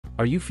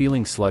Are you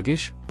feeling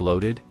sluggish,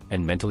 bloated,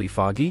 and mentally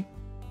foggy?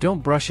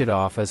 Don't brush it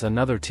off as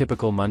another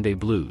typical Monday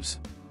blues.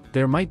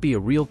 There might be a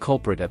real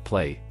culprit at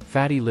play: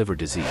 fatty liver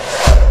disease.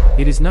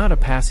 It is not a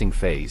passing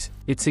phase,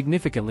 it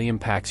significantly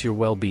impacts your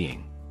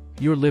well-being.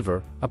 Your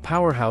liver, a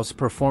powerhouse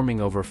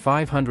performing over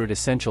 500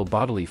 essential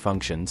bodily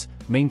functions,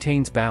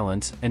 maintains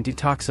balance and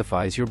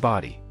detoxifies your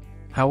body.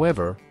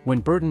 However, when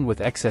burdened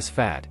with excess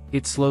fat,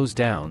 it slows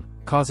down,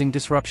 causing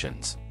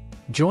disruptions.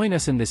 Join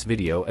us in this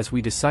video as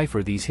we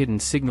decipher these hidden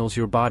signals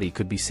your body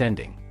could be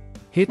sending.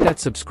 Hit that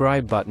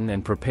subscribe button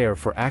and prepare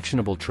for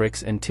actionable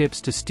tricks and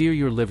tips to steer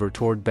your liver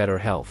toward better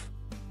health.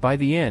 By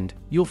the end,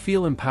 you'll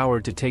feel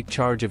empowered to take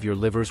charge of your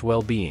liver's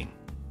well-being.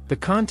 The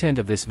content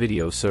of this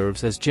video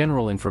serves as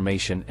general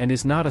information and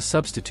is not a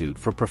substitute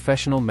for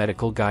professional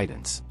medical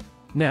guidance.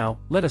 Now,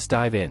 let us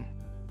dive in.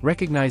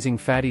 Recognizing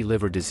fatty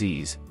liver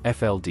disease,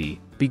 FLD,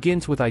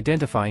 begins with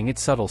identifying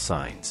its subtle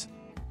signs.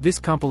 This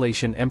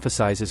compilation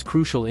emphasizes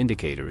crucial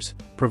indicators,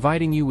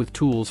 providing you with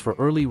tools for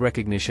early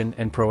recognition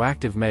and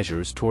proactive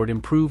measures toward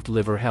improved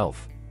liver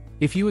health.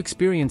 If you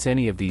experience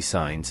any of these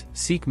signs,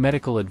 seek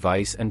medical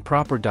advice and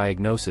proper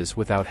diagnosis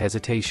without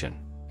hesitation.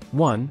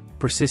 1.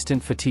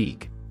 Persistent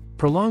fatigue.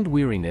 Prolonged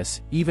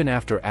weariness, even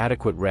after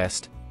adequate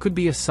rest, could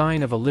be a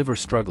sign of a liver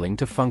struggling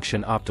to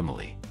function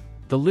optimally.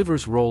 The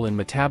liver's role in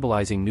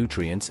metabolizing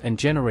nutrients and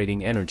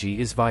generating energy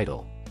is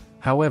vital.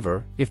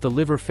 However, if the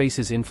liver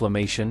faces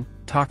inflammation,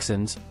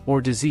 toxins,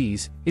 or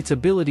disease, its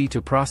ability to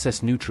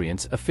process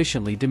nutrients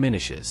efficiently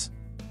diminishes.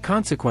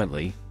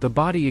 Consequently, the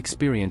body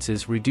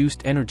experiences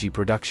reduced energy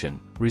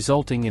production,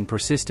 resulting in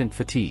persistent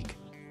fatigue.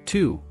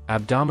 2.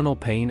 Abdominal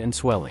pain and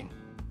swelling.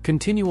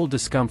 Continual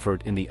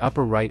discomfort in the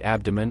upper right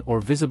abdomen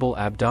or visible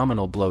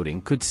abdominal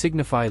bloating could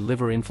signify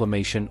liver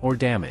inflammation or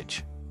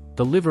damage.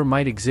 The liver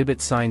might exhibit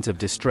signs of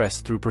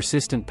distress through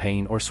persistent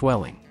pain or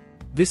swelling.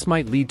 This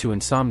might lead to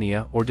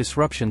insomnia or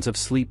disruptions of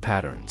sleep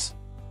patterns.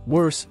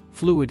 Worse,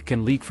 fluid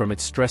can leak from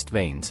its stressed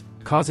veins,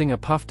 causing a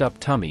puffed-up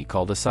tummy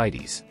called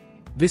ascites.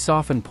 This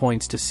often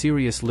points to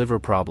serious liver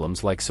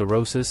problems like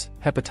cirrhosis,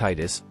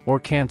 hepatitis, or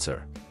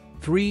cancer.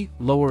 3.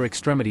 Lower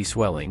extremity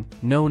swelling,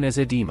 known as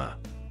edema.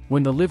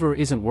 When the liver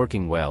isn't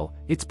working well,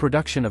 its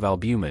production of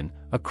albumin,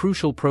 a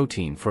crucial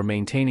protein for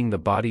maintaining the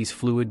body's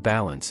fluid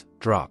balance,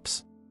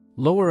 drops.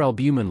 Lower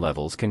albumin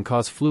levels can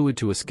cause fluid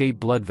to escape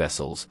blood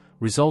vessels,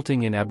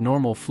 resulting in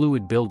abnormal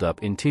fluid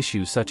buildup in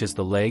tissues such as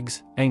the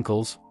legs,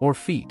 ankles, or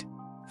feet.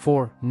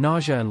 4.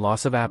 Nausea and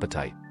loss of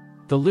appetite.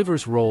 The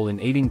liver's role in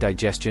aiding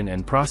digestion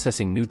and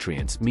processing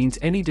nutrients means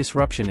any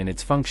disruption in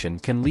its function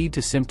can lead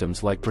to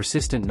symptoms like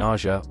persistent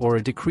nausea or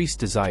a decreased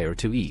desire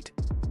to eat.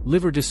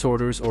 Liver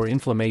disorders or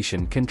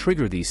inflammation can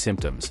trigger these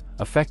symptoms,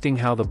 affecting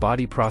how the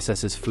body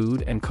processes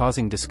food and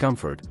causing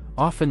discomfort,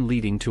 often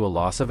leading to a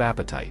loss of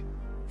appetite.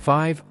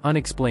 5.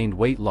 Unexplained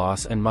weight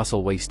loss and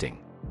muscle wasting.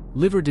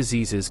 Liver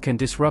diseases can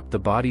disrupt the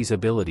body's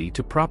ability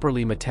to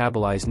properly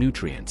metabolize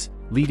nutrients,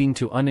 leading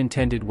to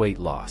unintended weight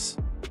loss.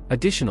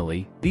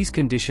 Additionally, these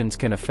conditions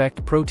can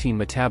affect protein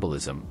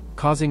metabolism,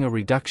 causing a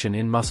reduction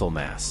in muscle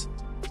mass.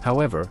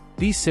 However,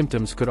 these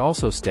symptoms could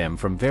also stem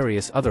from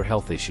various other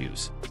health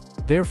issues.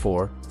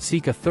 Therefore,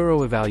 seek a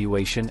thorough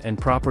evaluation and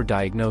proper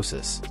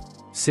diagnosis.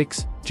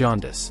 6.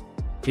 Jaundice.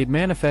 It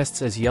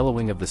manifests as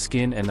yellowing of the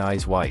skin and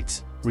eyes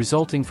whites,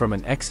 resulting from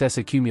an excess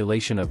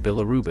accumulation of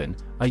bilirubin,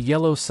 a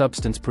yellow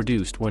substance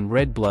produced when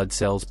red blood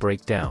cells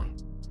break down.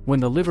 When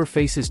the liver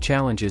faces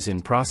challenges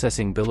in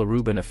processing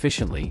bilirubin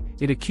efficiently,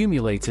 it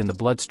accumulates in the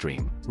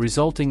bloodstream,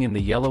 resulting in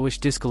the yellowish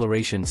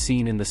discoloration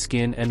seen in the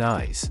skin and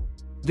eyes.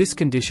 This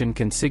condition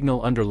can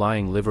signal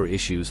underlying liver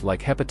issues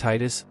like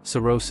hepatitis,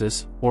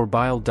 cirrhosis, or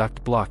bile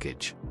duct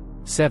blockage.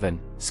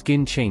 7.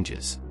 Skin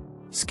changes.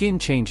 Skin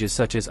changes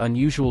such as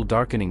unusual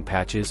darkening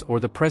patches or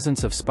the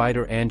presence of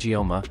spider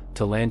angioma,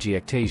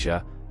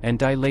 telangiectasia, and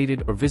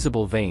dilated or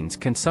visible veins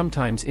can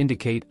sometimes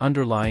indicate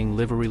underlying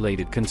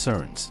liver-related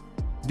concerns.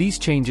 These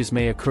changes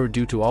may occur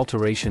due to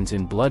alterations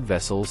in blood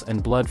vessels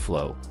and blood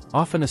flow,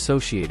 often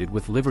associated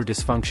with liver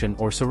dysfunction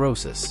or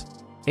cirrhosis.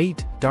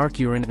 8. Dark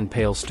urine and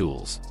pale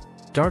stools.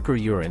 Darker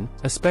urine,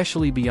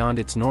 especially beyond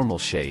its normal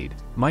shade,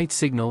 might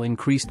signal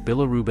increased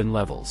bilirubin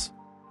levels.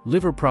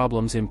 Liver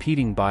problems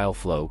impeding bile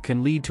flow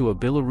can lead to a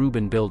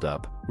bilirubin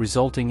buildup,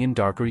 resulting in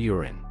darker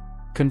urine.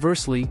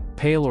 Conversely,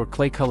 pale or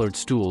clay-colored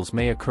stools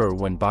may occur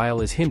when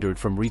bile is hindered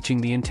from reaching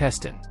the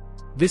intestine.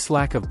 This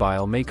lack of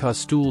bile may cause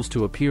stools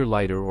to appear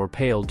lighter or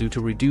pale due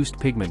to reduced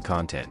pigment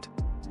content.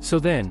 So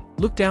then,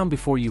 look down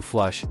before you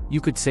flush,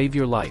 you could save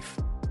your life.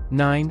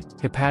 9.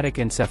 Hepatic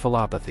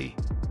encephalopathy.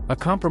 A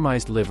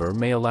compromised liver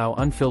may allow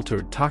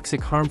unfiltered toxic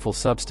harmful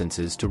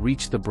substances to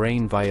reach the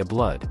brain via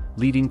blood,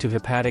 leading to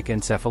hepatic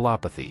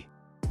encephalopathy.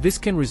 This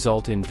can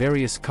result in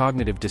various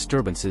cognitive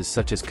disturbances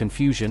such as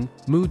confusion,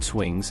 mood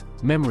swings,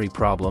 memory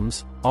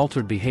problems,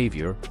 altered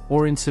behavior,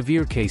 or in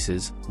severe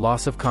cases,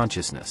 loss of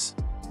consciousness.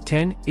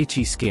 10.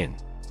 Itchy skin.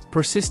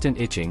 Persistent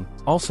itching,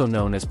 also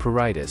known as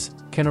pruritus,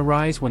 can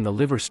arise when the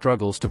liver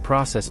struggles to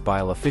process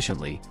bile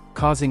efficiently,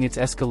 causing its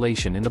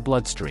escalation in the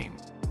bloodstream.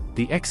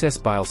 The excess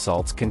bile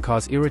salts can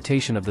cause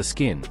irritation of the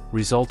skin,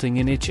 resulting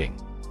in itching.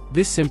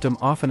 This symptom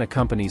often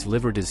accompanies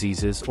liver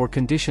diseases or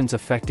conditions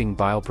affecting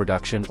bile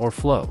production or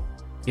flow.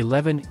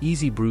 11.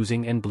 Easy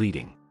bruising and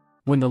bleeding.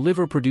 When the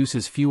liver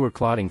produces fewer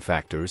clotting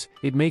factors,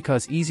 it may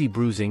cause easy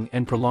bruising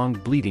and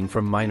prolonged bleeding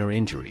from minor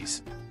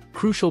injuries.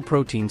 Crucial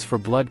proteins for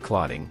blood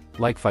clotting,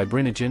 like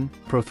fibrinogen,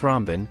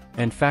 prothrombin,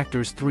 and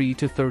factors 3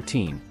 to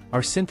 13,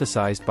 are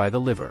synthesized by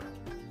the liver.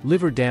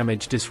 Liver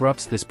damage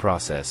disrupts this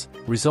process,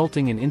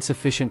 resulting in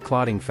insufficient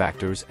clotting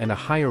factors and a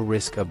higher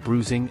risk of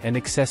bruising and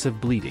excessive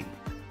bleeding.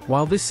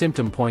 While this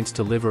symptom points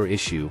to liver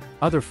issue,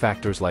 other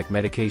factors like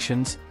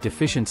medications,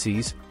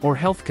 deficiencies, or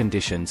health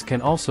conditions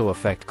can also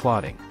affect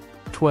clotting.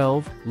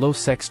 12. Low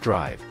sex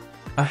drive.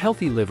 A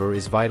healthy liver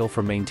is vital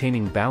for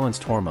maintaining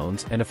balanced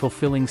hormones and a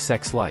fulfilling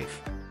sex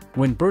life.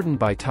 When burdened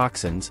by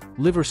toxins,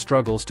 liver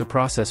struggles to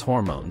process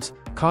hormones,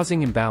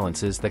 causing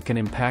imbalances that can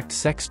impact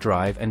sex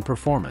drive and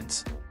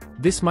performance.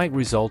 This might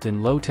result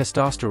in low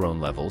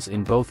testosterone levels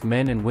in both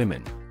men and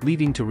women,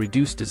 leading to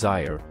reduced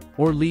desire,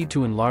 or lead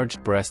to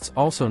enlarged breasts,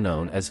 also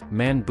known as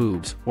man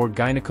boobs or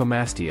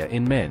gynecomastia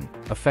in men,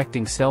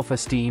 affecting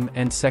self-esteem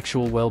and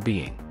sexual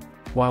well-being.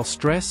 While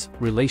stress,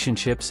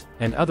 relationships,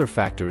 and other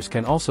factors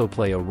can also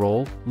play a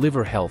role,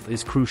 liver health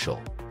is crucial.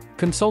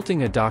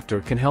 Consulting a doctor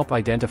can help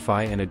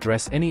identify and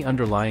address any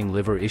underlying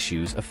liver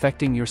issues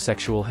affecting your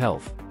sexual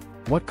health.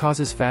 What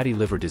causes fatty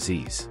liver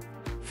disease?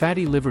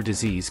 Fatty liver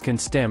disease can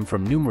stem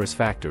from numerous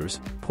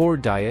factors: poor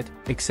diet,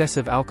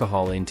 excessive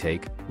alcohol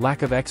intake,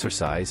 lack of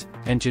exercise,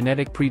 and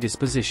genetic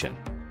predisposition.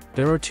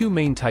 There are two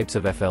main types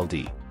of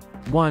FLD.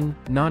 1.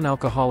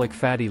 Non-alcoholic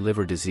fatty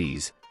liver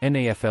disease,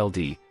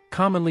 NAFLD,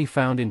 commonly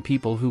found in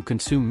people who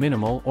consume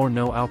minimal or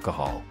no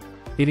alcohol.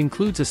 It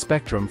includes a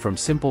spectrum from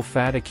simple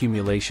fat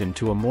accumulation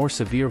to a more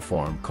severe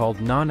form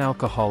called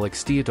non-alcoholic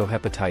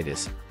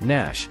steatohepatitis,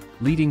 NASH,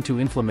 leading to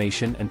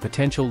inflammation and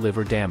potential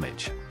liver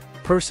damage.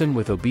 Person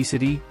with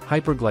obesity,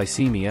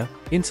 hyperglycemia,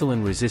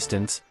 insulin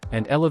resistance,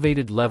 and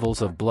elevated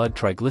levels of blood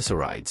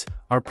triglycerides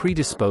are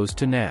predisposed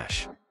to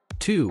NASH.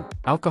 2.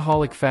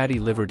 Alcoholic fatty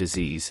liver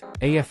disease,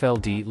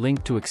 AFLD,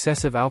 linked to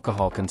excessive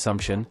alcohol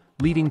consumption,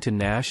 leading to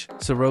NASH,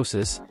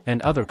 cirrhosis,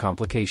 and other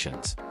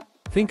complications.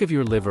 Think of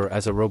your liver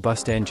as a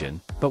robust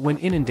engine, but when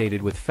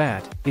inundated with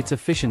fat, its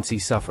efficiency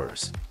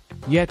suffers.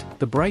 Yet,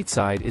 the bright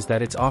side is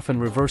that it's often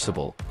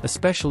reversible,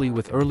 especially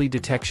with early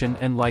detection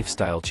and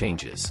lifestyle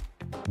changes.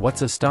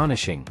 What's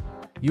astonishing?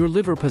 Your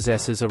liver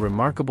possesses a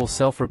remarkable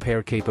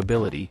self-repair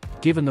capability,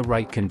 given the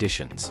right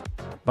conditions.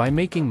 By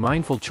making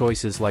mindful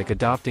choices like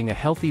adopting a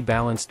healthy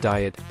balanced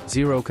diet,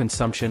 zero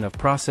consumption of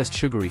processed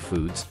sugary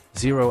foods,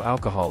 zero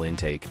alcohol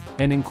intake,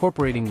 and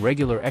incorporating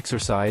regular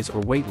exercise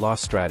or weight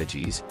loss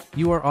strategies,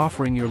 you are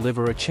offering your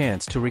liver a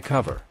chance to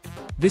recover.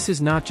 This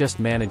is not just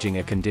managing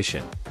a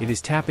condition, it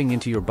is tapping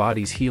into your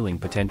body's healing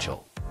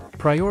potential.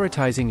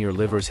 Prioritizing your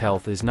liver's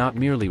health is not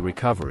merely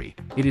recovery,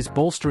 it is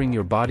bolstering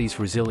your body's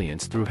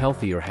resilience through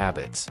healthier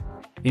habits.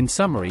 In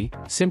summary,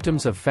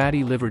 symptoms of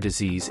fatty liver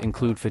disease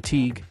include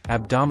fatigue,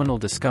 abdominal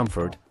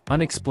discomfort,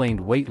 unexplained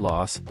weight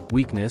loss,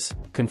 weakness,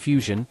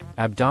 confusion,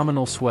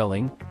 abdominal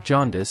swelling,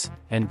 jaundice,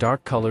 and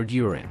dark-colored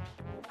urine.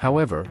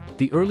 However,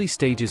 the early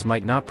stages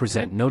might not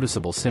present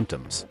noticeable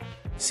symptoms.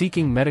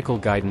 Seeking medical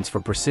guidance for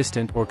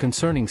persistent or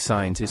concerning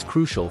signs is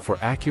crucial for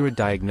accurate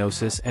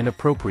diagnosis and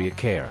appropriate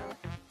care.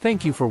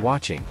 Thank you for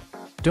watching.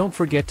 Don't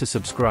forget to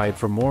subscribe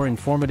for more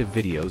informative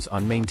videos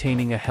on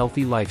maintaining a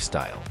healthy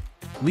lifestyle.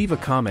 Leave a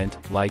comment,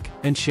 like,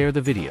 and share the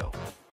video.